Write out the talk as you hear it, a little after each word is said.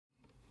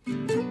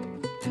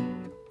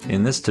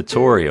In this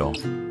tutorial,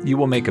 you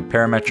will make a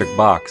parametric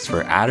box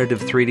for additive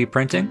 3D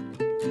printing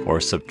or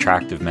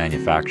subtractive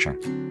manufacturing.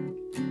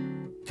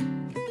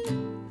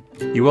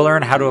 You will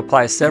learn how to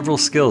apply several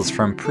skills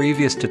from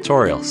previous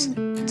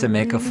tutorials to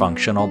make a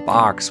functional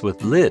box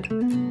with lid,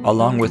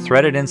 along with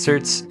threaded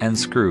inserts and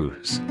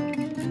screws.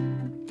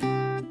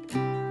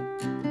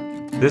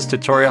 This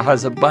tutorial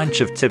has a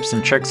bunch of tips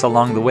and tricks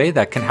along the way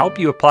that can help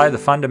you apply the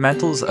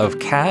fundamentals of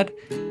CAD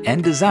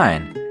and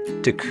design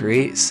to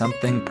create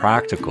something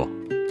practical.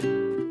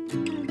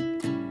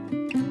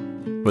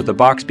 With the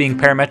box being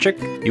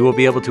parametric, you will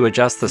be able to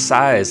adjust the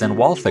size and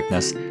wall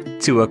thickness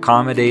to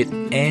accommodate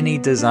any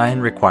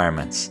design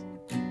requirements.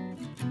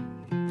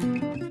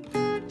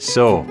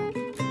 So,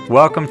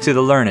 welcome to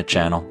the Learn It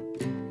channel.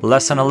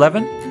 Lesson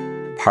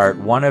 11, Part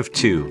 1 of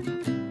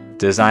 2.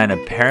 Design a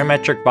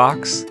parametric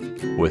box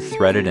with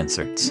threaded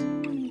inserts.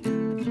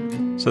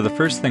 So the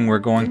first thing we're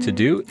going to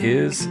do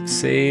is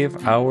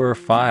save our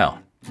file.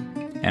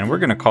 And we're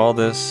going to call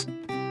this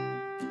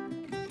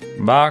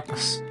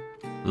box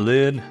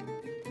lid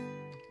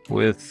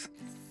with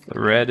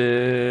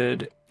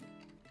threaded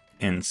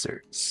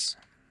inserts.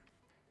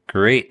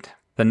 Great.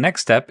 The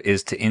next step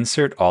is to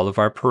insert all of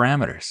our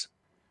parameters.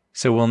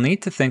 So we'll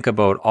need to think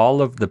about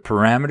all of the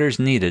parameters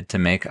needed to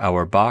make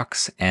our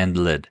box and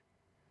lid.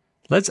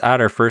 Let's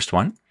add our first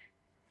one.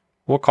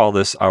 We'll call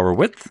this our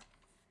width.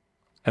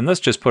 And let's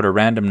just put a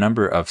random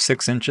number of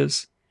 6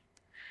 inches.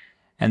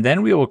 And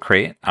then we will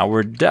create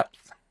our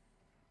depth.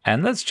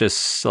 And let's just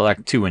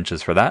select 2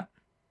 inches for that.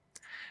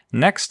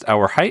 Next,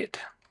 our height.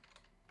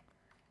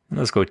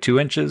 Let's go 2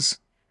 inches.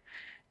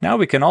 Now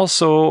we can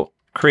also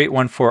create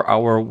one for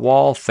our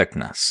wall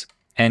thickness.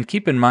 And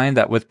keep in mind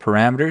that with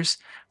parameters,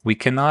 we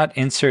cannot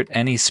insert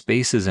any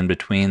spaces in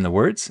between the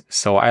words.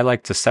 So I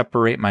like to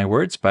separate my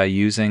words by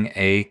using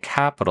a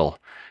capital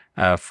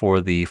for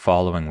the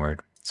following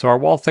word. So our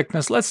wall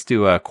thickness, let's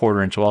do a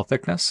 1/4 inch wall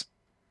thickness.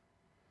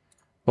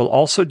 We'll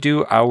also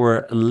do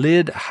our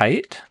lid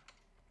height.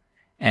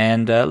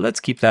 And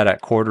let's keep that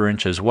at 1/4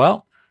 inch as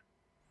well.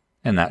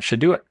 And that should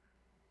do it.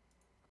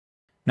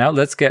 Now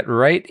let's get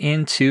right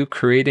into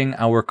creating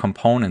our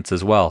components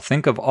as well.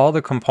 Think of all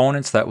the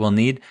components that we'll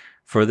need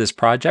for this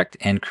project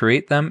and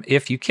create them,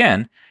 if you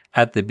can,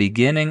 at the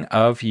beginning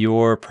of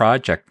your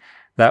project.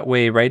 That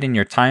way, right in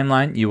your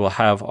timeline, you will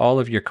have all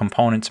of your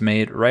components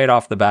made right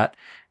off the bat,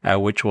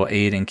 which will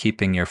aid in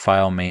keeping your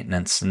file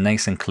maintenance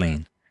nice and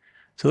clean.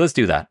 So let's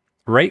do that.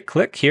 Right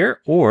click here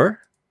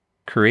or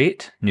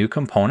create new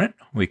component.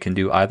 We can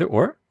do either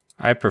or.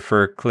 I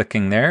prefer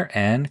clicking there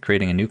and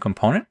creating a new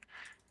component.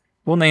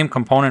 We'll name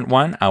component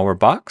 1 our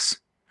box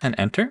and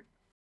enter.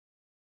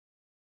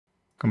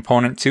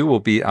 Component 2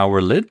 will be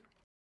our lid.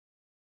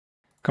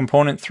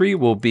 Component 3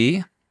 will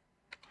be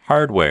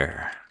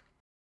hardware.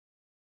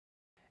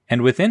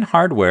 And within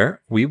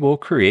hardware, we will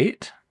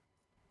create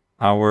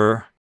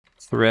our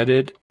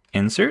threaded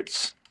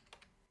inserts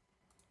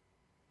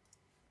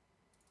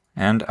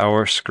and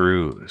our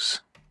screws.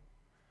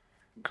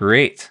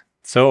 Great.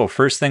 So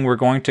first thing we're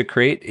going to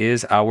create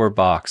is our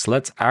box.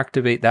 Let's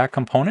activate that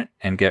component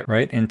and get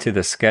right into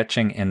the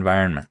sketching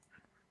environment.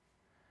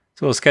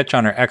 So we'll sketch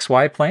on our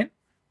XY plane.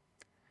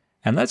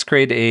 And let's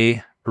create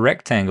a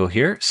rectangle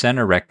here,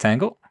 center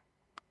rectangle.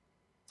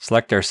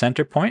 Select our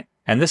center point.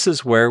 And this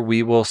is where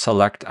we will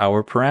select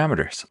our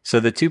parameters. So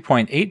the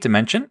 2.8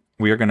 dimension,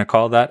 we are going to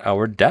call that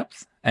our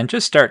depth. And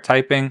just start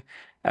typing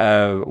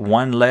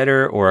one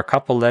letter or a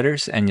couple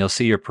letters and you'll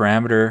see your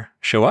parameter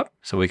show up.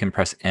 So we can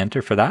press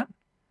enter for that.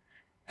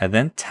 And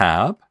then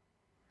tab,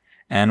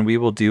 and we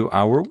will do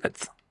our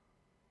width.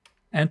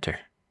 Enter.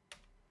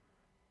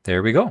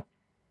 There we go.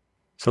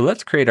 So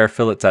let's create our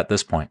fillets at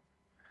this point.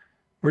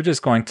 We're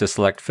just going to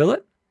select fillet.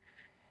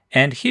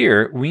 And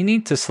here we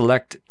need to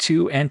select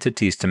 2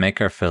 entities to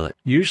make our fillet.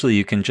 Usually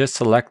you can just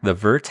select the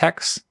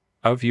vertex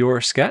of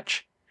your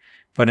sketch,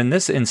 but in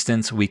this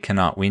instance we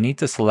cannot. We need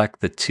to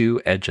select the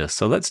 2 edges.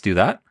 So let's do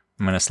that.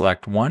 I'm going to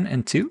select 1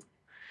 and 2.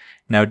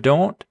 Now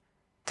don't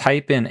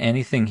type in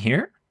anything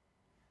here.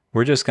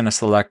 We're just going to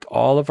select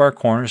all of our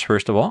corners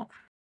first of all,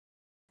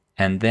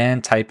 and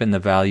then type in the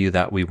value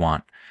that we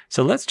want.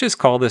 So let's just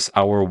call this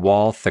our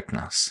wall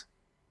thickness.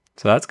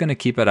 So that's going to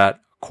keep it at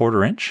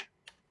 1/4 inch.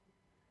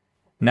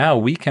 Now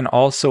we can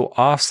also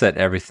offset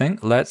everything.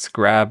 Let's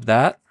grab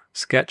that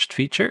sketched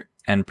feature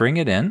and bring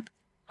it in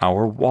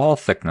our wall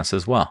thickness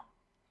as well.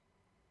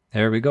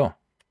 There we go.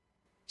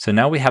 So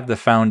now we have the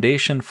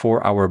foundation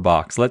for our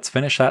box. Let's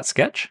finish that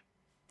sketch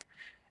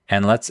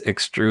and let's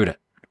extrude it.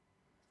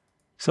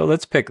 So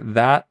let's pick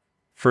that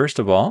first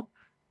of all,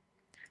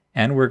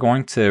 and we're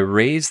going to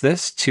raise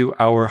this to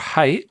our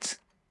height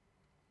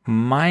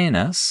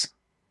minus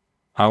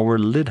our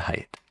lid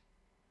height.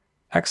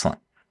 Excellent.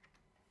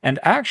 And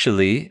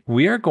actually,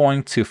 we are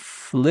going to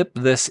flip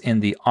this in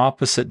the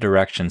opposite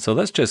direction. So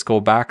let's just go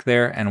back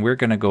there and we're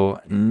going to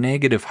go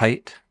negative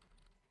height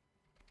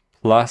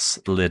plus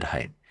lid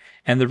height.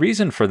 And the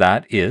reason for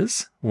that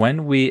is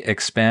when we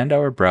expand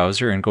our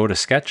browser and go to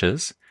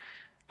sketches,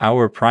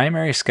 our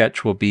primary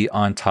sketch will be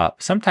on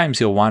top.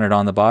 Sometimes you'll want it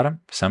on the bottom,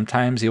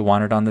 sometimes you'll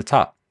want it on the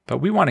top. but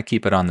we want to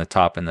keep it on the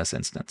top in this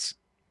instance.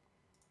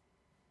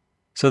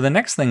 So the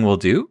next thing we'll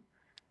do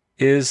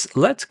is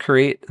let's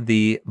create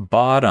the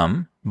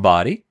bottom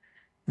body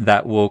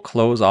that will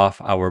close off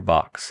our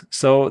box.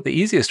 So the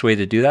easiest way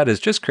to do that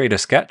is just create a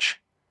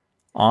sketch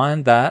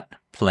on that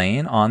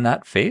plane, on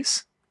that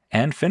face,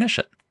 and finish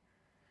it.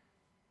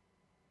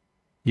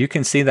 You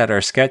can see that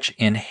our sketch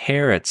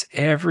inherits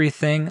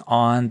everything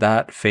on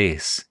that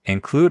face,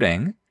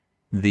 including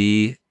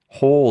the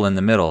hole in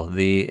the middle,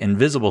 the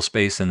invisible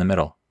space in the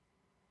middle.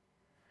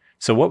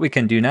 So what we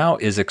can do now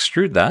is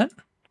extrude that,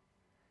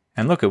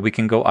 and look, we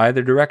can go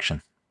either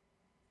direction.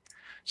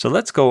 So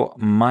let's go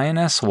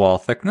minus wall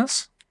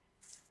thickness,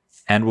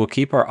 and we'll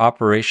keep our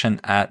operation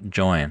at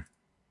join.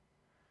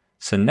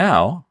 So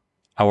now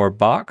our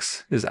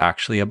box is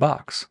actually a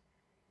box.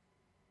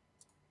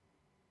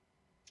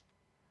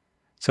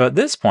 So at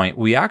this point,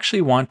 we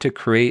actually want to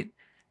create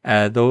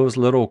those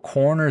little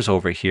corners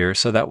over here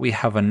so that we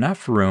have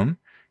enough room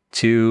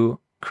to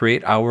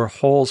create our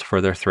holes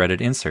for their threaded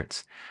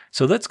inserts.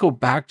 So let's go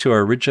back to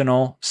our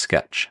original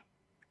sketch.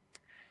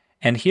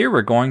 And here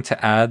we're going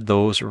to add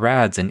those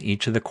rads in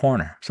each of the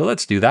corner. So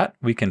let's do that.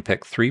 We can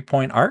pick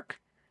 3-point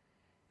arc,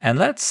 and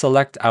let's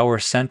select our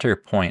center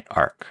point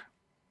arc.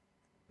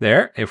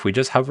 There, if we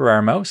just hover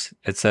our mouse,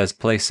 it says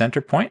place center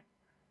point.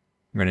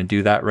 We're going to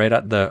do that right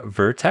at the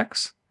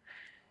vertex.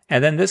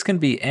 And then this can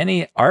be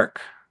any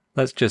arc.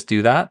 Let's just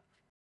do that.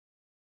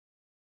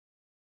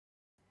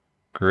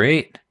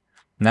 Great.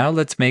 Now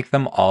let's make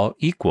them all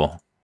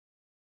equal.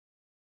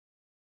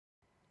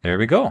 There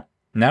we go.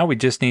 Now we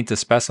just need to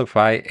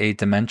specify a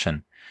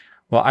dimension.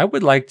 Well, I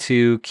would like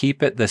to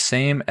keep it the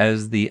same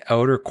as the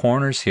outer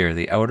corners here,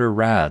 the outer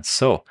rads.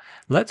 So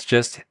let's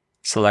just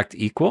select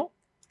equal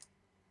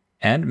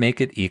and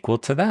make it equal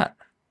to that.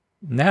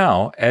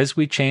 Now, as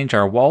we change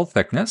our wall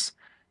thickness,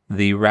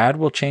 the rad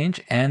will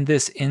change and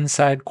this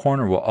inside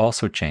corner will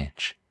also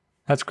change.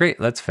 That's great.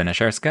 Let's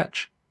finish our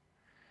sketch.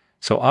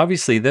 So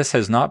obviously this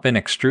has not been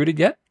extruded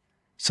yet.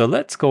 So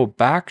let's go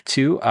back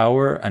to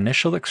our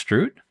initial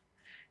extrude.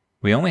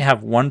 We only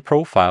have one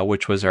profile,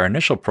 which was our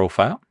initial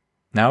profile.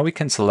 Now we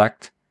can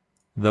select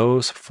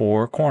those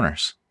 4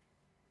 corners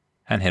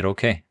and hit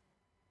OK.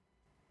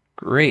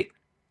 Great.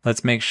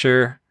 Let's make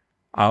sure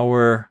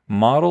our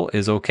model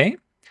is OK.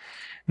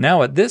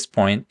 Now at this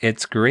point,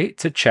 it's great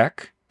to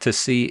check to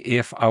see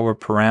if our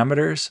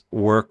parameters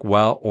work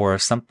well or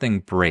if something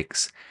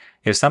breaks.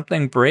 If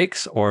something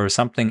breaks or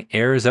something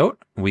airs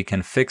out, we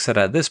can fix it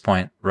at this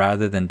point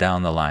rather than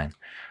down the line.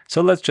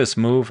 So let's just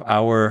move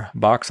our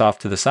box off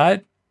to the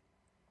side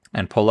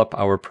and pull up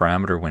our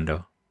parameter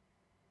window.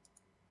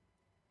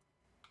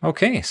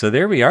 Okay, so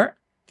there we are.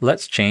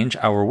 Let's change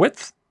our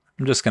width.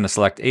 I'm just going to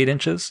select 8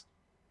 inches.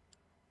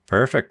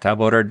 Perfect. How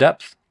about our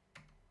depth?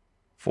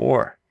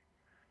 4.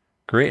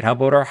 Great. How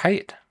about our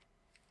height?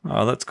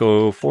 Let's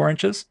go 4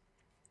 inches.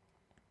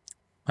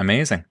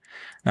 Amazing.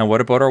 Now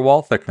what about our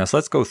wall thickness?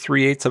 Let's go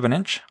 3/8 of an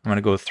inch. I'm going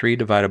to go 3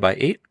 divided by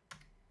 8.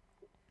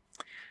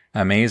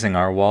 Amazing.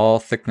 Our wall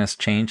thickness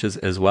changes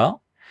as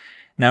well.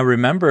 Now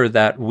remember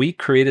that we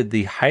created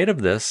the height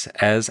of this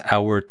as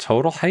our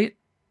total height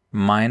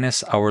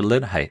minus our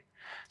lid height.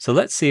 So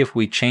let's see if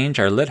we change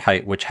our lid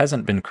height, which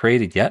hasn't been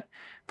created yet,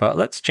 but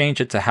let's change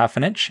it to 1/2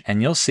 an inch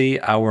and you'll see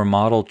our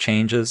model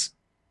changes.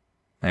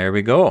 There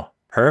we go.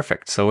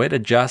 Perfect. So it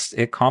adjusts,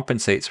 it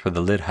compensates for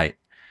the lid height.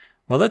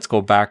 Well, let's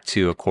go back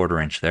to a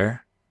 1/4 inch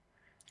there.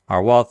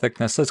 Our wall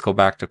thickness, let's go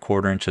back to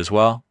 1/4 inch as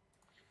well.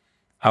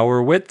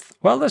 Our width,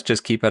 well, let's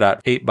just keep it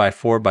at 8 by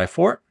 4 by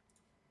 4.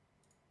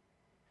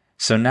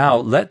 So now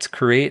let's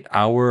create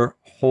our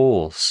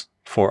holes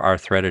for our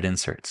threaded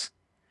inserts.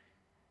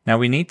 Now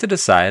we need to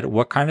decide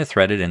what kind of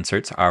threaded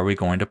inserts are we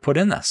going to put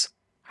in this.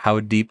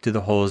 How deep do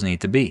the holes need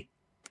to be?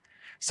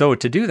 So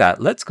to do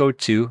that, let's go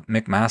to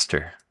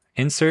McMaster,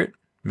 Insert,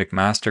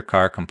 McMaster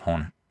Car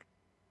Component.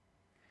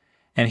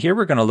 And here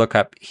we're going to look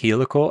up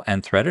helical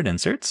and threaded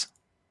inserts.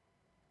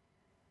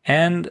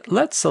 And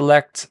let's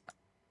select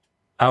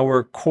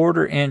our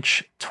 1/4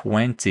 inch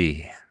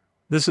 20.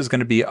 This is going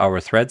to be our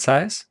thread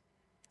size.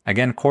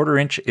 Again, 1/4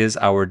 inch is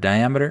our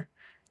diameter.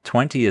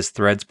 20 is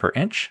threads per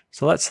inch.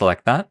 So let's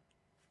select that.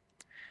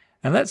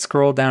 And let's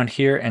scroll down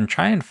here and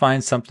try and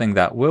find something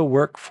that will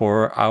work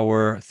for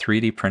our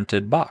 3D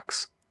printed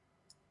box.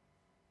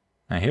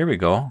 Now here we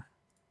go.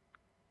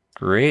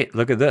 Great,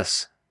 look at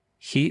this.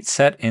 Heat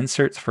set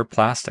inserts for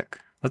plastic.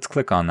 Let's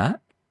click on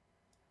that.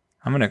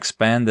 I'm going to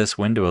expand this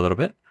window a little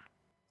bit.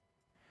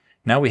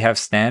 Now we have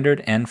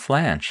standard and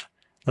flange.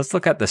 Let's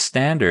look at the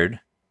standard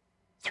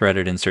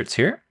threaded inserts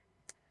here.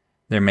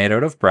 They're made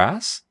out of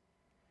brass.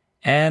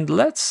 And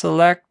let's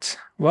select,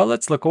 well,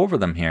 let's look over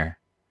them here.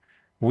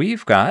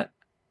 We've got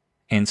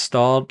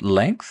installed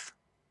length.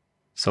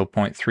 So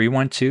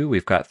 0.312,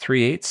 we've got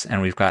 3/8,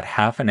 and we've got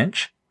 1/2 an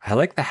inch. I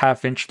like the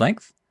 1/2 inch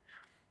length.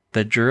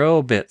 The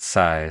drill bit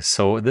size.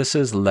 So this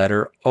is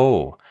letter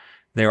O.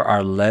 There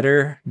are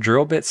letter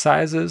drill bit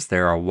sizes.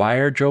 There are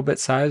wire drill bit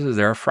sizes.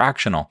 There are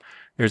fractional.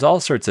 There's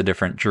all sorts of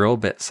different drill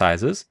bit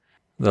sizes.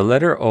 the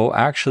letter O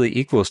actually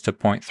equals to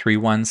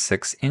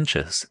 0.316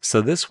 inches.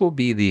 So this will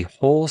be the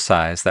hole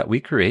size that we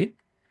create.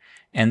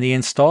 And the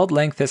installed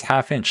length is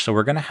 1/2 inch. So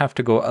we're going to have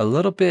to go a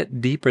little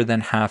bit deeper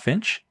than 1/2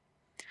 inch.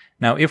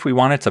 Now, if we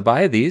wanted to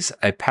buy these,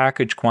 a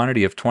package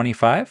quantity of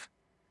 25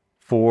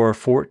 for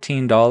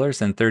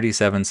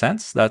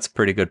 $14.37, that's a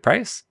pretty good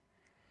price.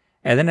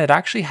 And then it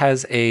actually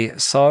has a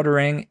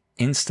soldering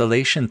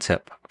installation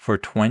tip for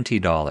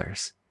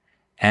 $20.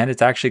 And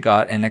it's actually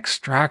got an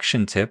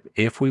extraction tip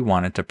if we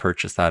wanted to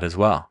purchase that as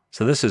well.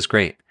 So this is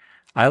great.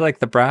 I like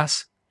the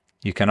brass.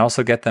 You can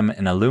also get them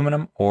in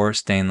aluminum or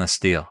stainless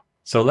steel.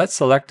 So let's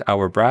select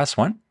our brass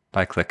one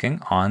by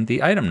clicking on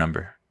the item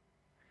number.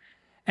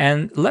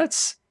 And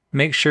let's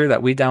make sure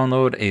that we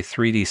download a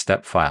 3D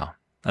step file.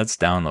 Let's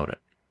download it.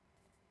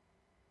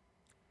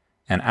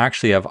 And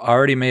actually, I've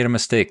already made a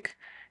mistake.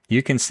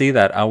 You can see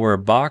that our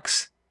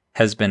box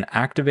has been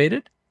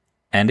activated,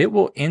 and it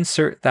will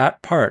insert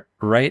that part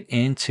right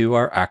into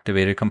our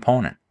activated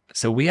component.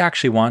 So we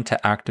actually want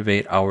to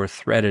activate our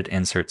threaded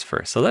inserts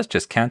first. So let's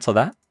just cancel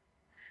that.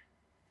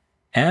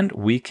 And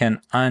we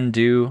can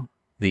undo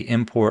the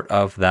import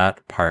of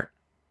that part.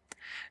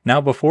 Now,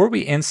 before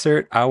we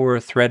insert our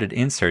threaded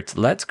inserts,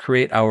 let's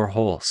create our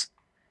holes.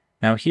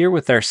 Now here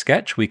with our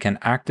sketch, we can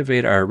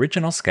activate our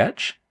original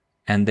sketch,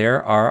 and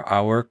there are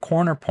our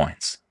corner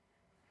points.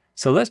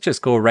 So let's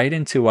just go right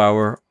into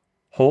our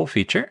hole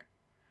feature.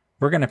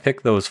 We're going to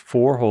pick those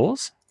 4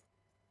 holes.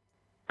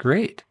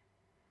 Great.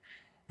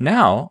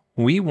 Now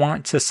we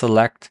want to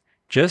select,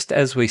 just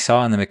as we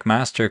saw in the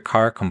McMaster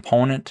car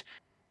component,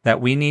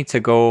 that we need to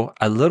go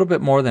a little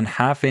bit more than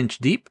 1/2 inch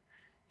deep,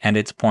 and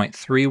it's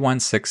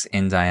 0.316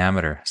 in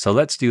diameter. So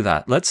let's do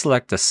that. Let's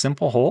select a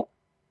simple hole.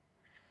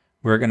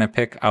 We're going to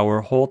pick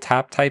our hole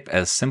tap type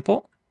as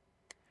simple,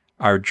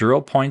 our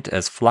drill point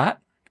as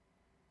flat,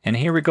 and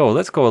here we go.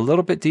 Let's go a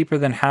little bit deeper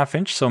than 1/2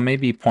 inch, so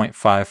maybe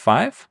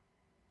 0.55.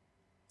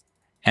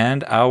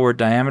 And our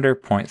diameter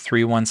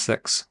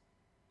 0.316.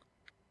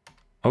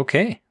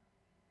 Okay.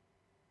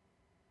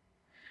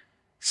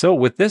 So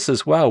with this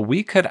as well,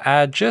 we could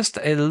add just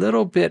a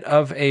little bit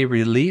of a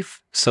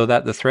relief so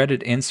that the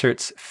threaded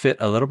inserts fit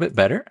a little bit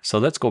better. So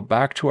let's go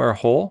back to our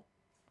hole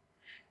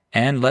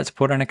and let's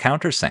put in a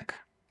countersink.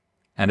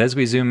 And as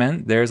we zoom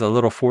in, there's a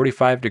little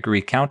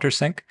 45-degree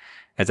countersink.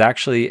 It's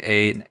actually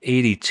an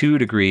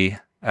 82-degree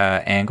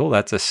angle.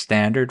 That's a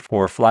standard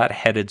for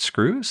flat-headed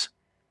screws.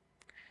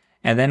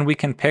 And then we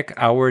can pick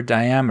our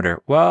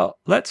diameter. Well,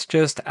 let's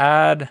just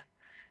add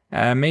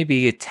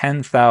maybe a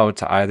 1/10 thou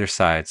to either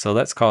side. So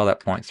let's call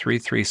that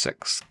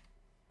 0.336.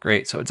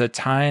 Great, so it's a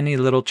tiny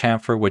little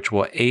chamfer which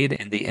will aid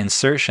in the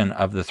insertion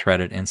of the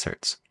threaded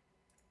inserts.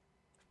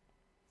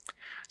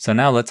 So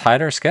now let's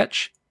hide our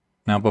sketch.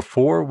 Now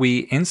before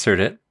we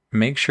insert it,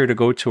 make sure to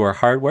go to our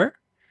hardware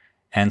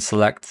and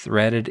select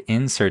threaded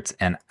inserts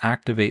and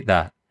activate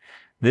that.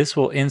 This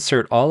will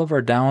insert all of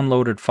our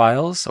downloaded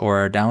files or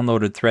our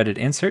downloaded threaded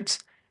inserts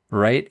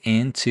right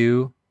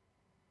into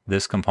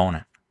this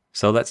component.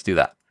 So let's do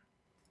that.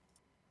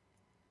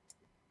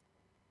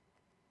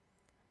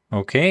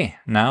 Okay,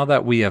 now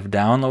that we have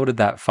downloaded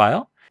that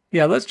file,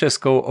 let's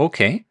just go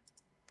OK.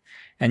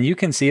 And you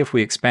can see if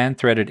we expand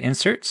threaded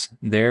inserts,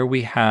 there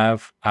we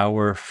have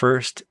our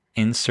first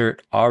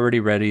insert already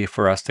ready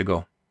for us to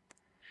go.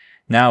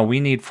 Now we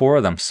need 4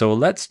 of them. So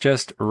let's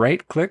just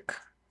right click,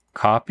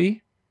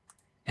 copy,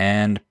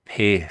 and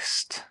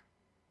paste.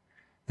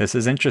 This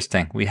is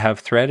interesting. We have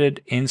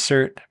threaded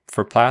insert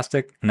for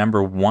plastic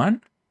number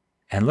 1.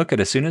 And look at,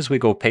 as soon as we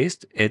go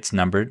paste, it's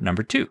numbered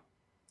number 2.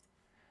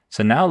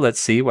 So now let's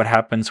see what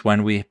happens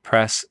when we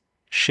press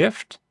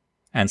Shift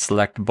and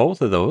select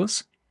both of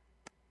those,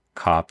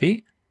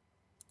 copy,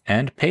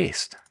 and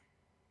paste.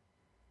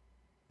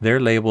 They're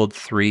labeled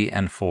 3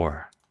 and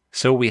 4.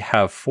 So we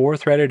have 4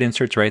 threaded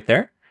inserts right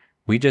there.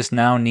 We just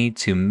now need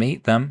to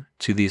mate them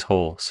to these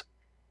holes.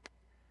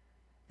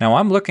 Now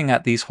I'm looking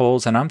at these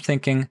holes and I'm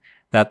thinking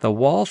that the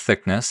wall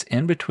thickness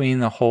in between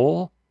the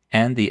hole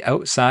and the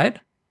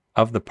outside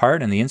of the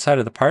part and the inside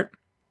of the part,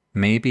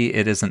 maybe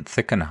it isn't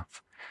thick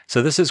enough.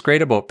 So this is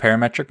great about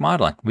parametric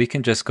modeling. We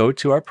can just go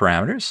to our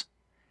parameters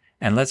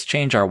and let's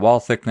change our wall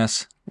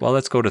thickness. Well,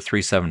 let's go to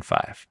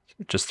 375,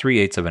 just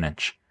 3/8 of an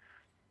inch.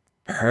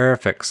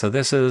 Perfect. So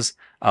this is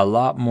a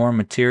lot more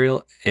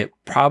material. It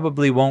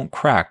probably won't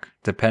crack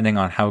depending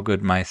on how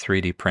good my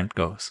 3D print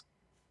goes.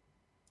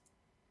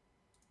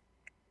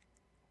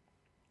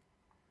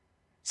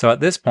 So at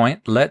this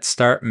point, let's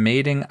start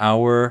mating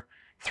our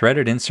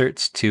threaded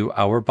inserts to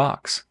our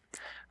box.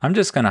 I'm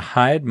just going to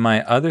hide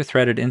my other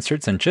threaded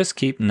inserts and just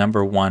keep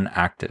number 1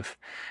 active.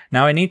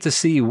 Now I need to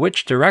see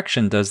which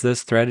direction does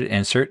this threaded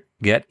insert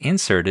get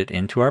inserted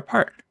into our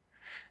part.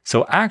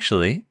 So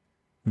actually,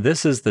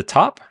 this is the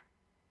top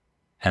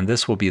and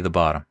this will be the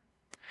bottom.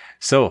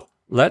 So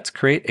let's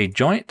create a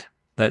joint.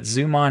 Let's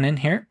zoom on in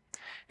here.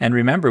 And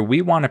remember,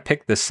 we want to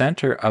pick the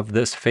center of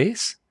this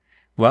face.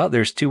 Well,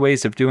 there's 2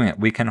 ways of doing it.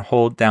 We can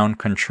hold down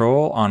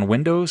Control on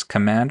Windows,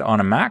 Command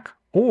on a Mac,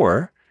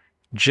 or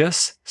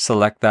just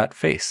select that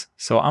face.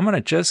 So I'm going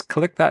to just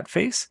click that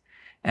face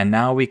And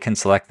now we can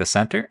select the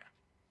center.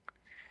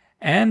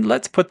 And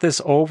let's put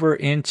this over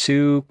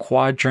into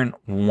quadrant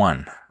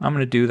 1. I'm going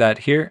to do that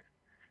here.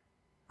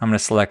 I'm going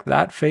to select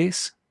that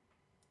face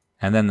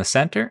and then the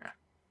center.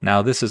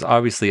 Now this is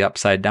obviously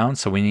upside down,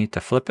 so we need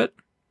to flip it.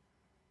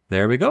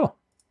 There we go.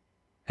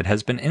 It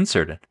has been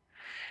inserted.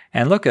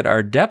 And look at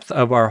our depth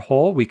of our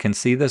hole. We can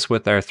see this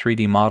with our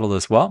 3D model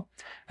as well.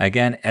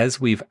 Again,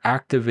 as we've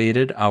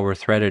activated our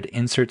threaded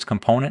inserts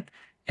component,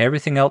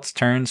 everything else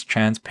turns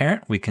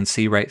transparent. We can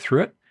see right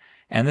through it.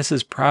 And this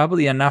is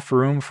probably enough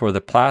room for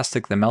the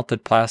plastic, the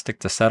melted plastic,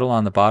 to settle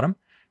on the bottom.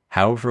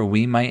 However,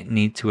 we might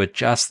need to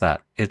adjust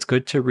that. It's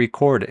good to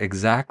record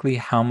exactly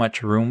how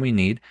much room we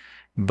need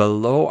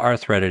below our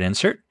threaded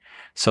insert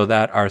so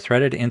that our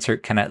threaded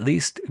insert can at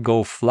least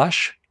go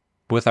flush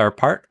with our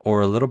part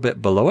or a little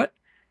bit below it,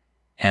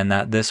 and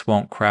that this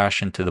won't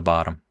crash into the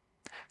bottom.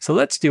 So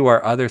let's do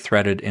our other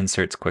threaded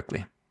inserts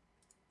quickly.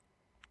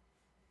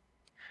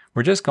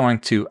 We're just going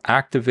to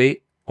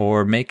activate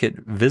or make it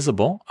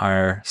visible,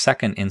 our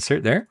second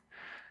insert there.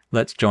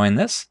 Let's join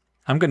this.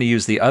 I'm going to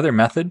use the other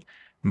method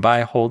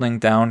by holding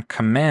down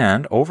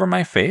Command over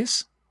my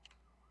face.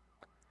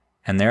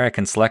 And there I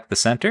can select the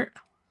center.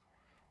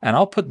 And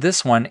I'll put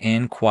this one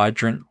in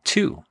quadrant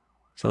 2.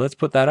 So let's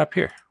put that up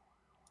here.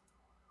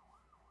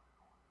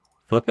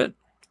 Flip it.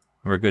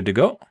 We're good to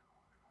go.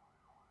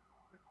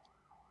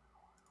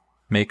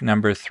 Make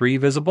number 3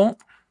 visible.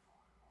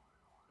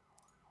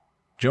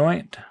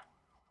 Joint.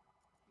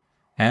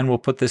 And we'll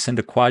put this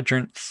into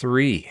quadrant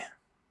 3.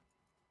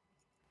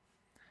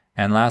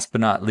 And last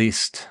but not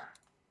least,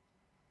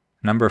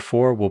 number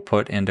 4 we'll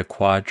put into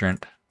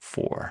quadrant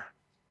 4.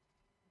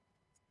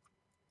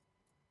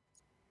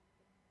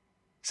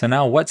 So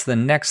now what's the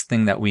next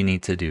thing that we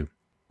need to do?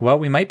 Well,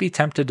 we might be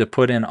tempted to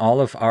put in all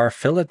of our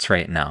fillets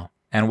right now.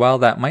 And while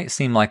that might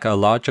seem like a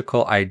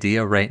logical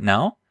idea right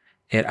now,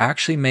 it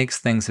actually makes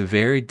things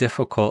very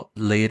difficult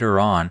later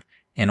on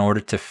in order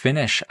to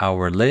finish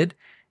our lid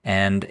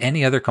and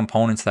any other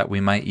components that we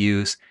might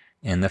use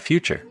in the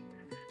future.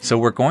 So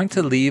we're going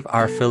to leave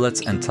our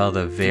fillets until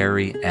the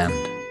very end.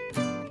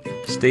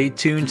 Stay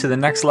tuned to the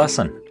next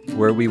lesson,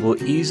 where we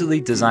will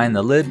easily design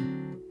the lid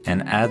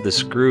and add the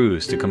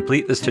screws to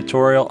complete this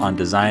tutorial on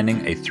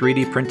designing a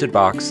 3D printed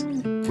box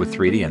with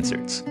 3D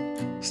inserts.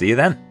 See you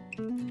then.